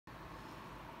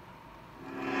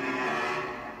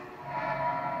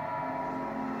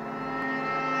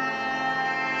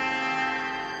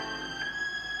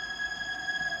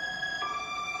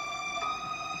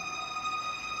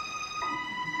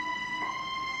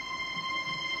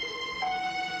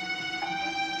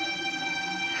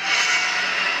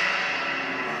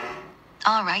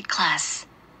Alright class.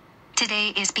 Today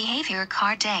is behavior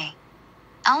card day.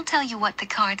 I'll tell you what the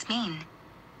cards mean.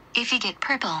 If you get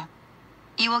purple,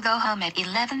 you will go home at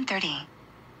 11:30.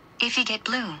 If you get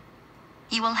blue,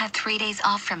 you will have 3 days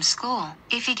off from school.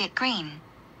 If you get green,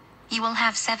 you will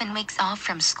have 7 weeks off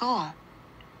from school.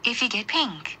 If you get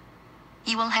pink,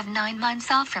 you will have 9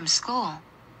 months off from school.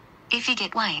 If you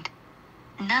get white,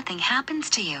 nothing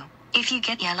happens to you. If you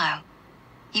get yellow,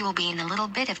 you will be in a little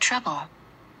bit of trouble.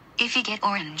 If you get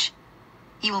orange,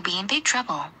 you will be in big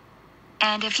trouble.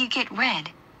 And if you get red,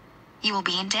 you will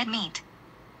be in dead meat.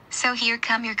 So here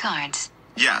come your cards.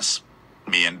 Yes.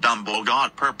 Me and Dumbo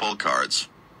got purple cards.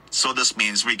 So this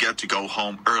means we get to go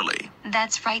home early.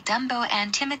 That's right, Dumbo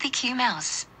and Timothy Q.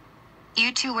 Mouse.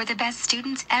 You two were the best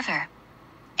students ever.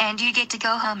 And you get to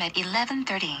go home at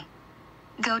 11:30.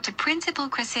 Go to Principal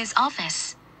Chris's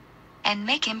office and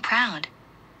make him proud.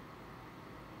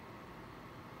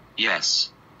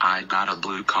 Yes, I got a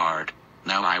blue card.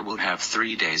 Now I will have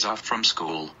 3 days off from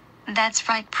school. That's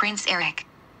right, Prince Eric.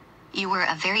 You were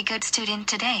a very good student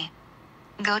today.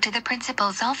 Go to the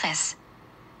principal's office.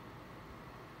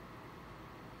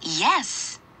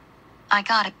 Yes! I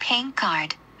got a pink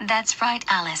card. That's right,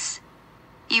 Alice.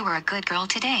 You were a good girl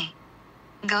today.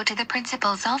 Go to the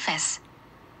principal's office.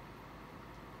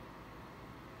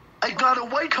 I got a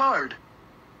white card.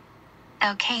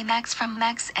 Okay, Max from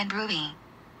Max and Ruby.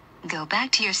 Go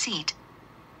back to your seat.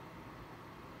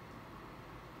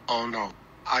 Oh no,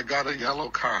 I got a yellow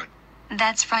card.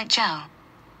 That's right, Joe.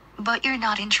 But you're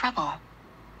not in trouble.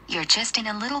 You're just in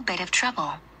a little bit of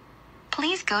trouble.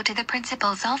 Please go to the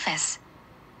principal's office.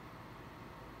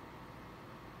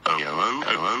 Oh.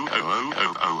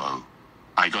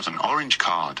 I got an orange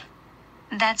card.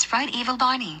 That's right, Evil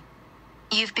Barney.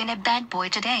 You've been a bad boy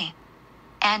today.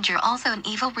 And you're also an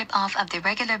evil rip-off of the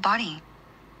regular Barney.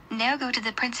 Now go to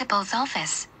the principal's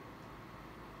office.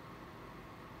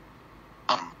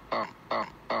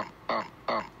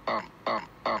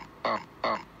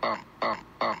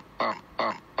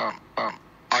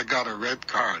 I got a red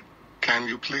card. Can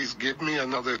you please give me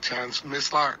another chance,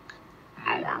 Miss Lark?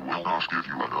 No, I will not give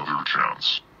you another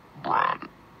chance. Brad,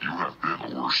 you have been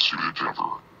the worst student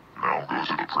ever. Now go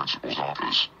to the principal's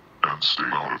office and stay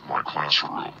out of my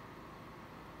classroom.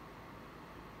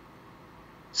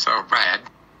 So, Brad,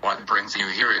 what brings you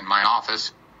here in my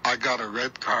office? I got a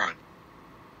red card.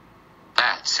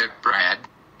 That's it, Brad.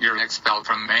 You're expelled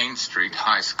from Main Street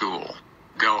High School.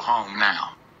 Go home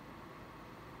now.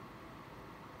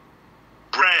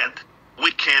 Brad,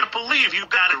 we can't believe you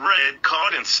got a red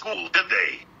card in school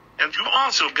today. And you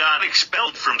also got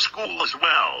expelled from school as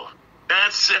well.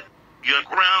 That's it. You're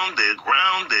grounded.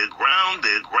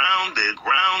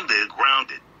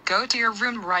 Go to your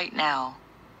room right now.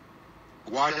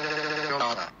 Why?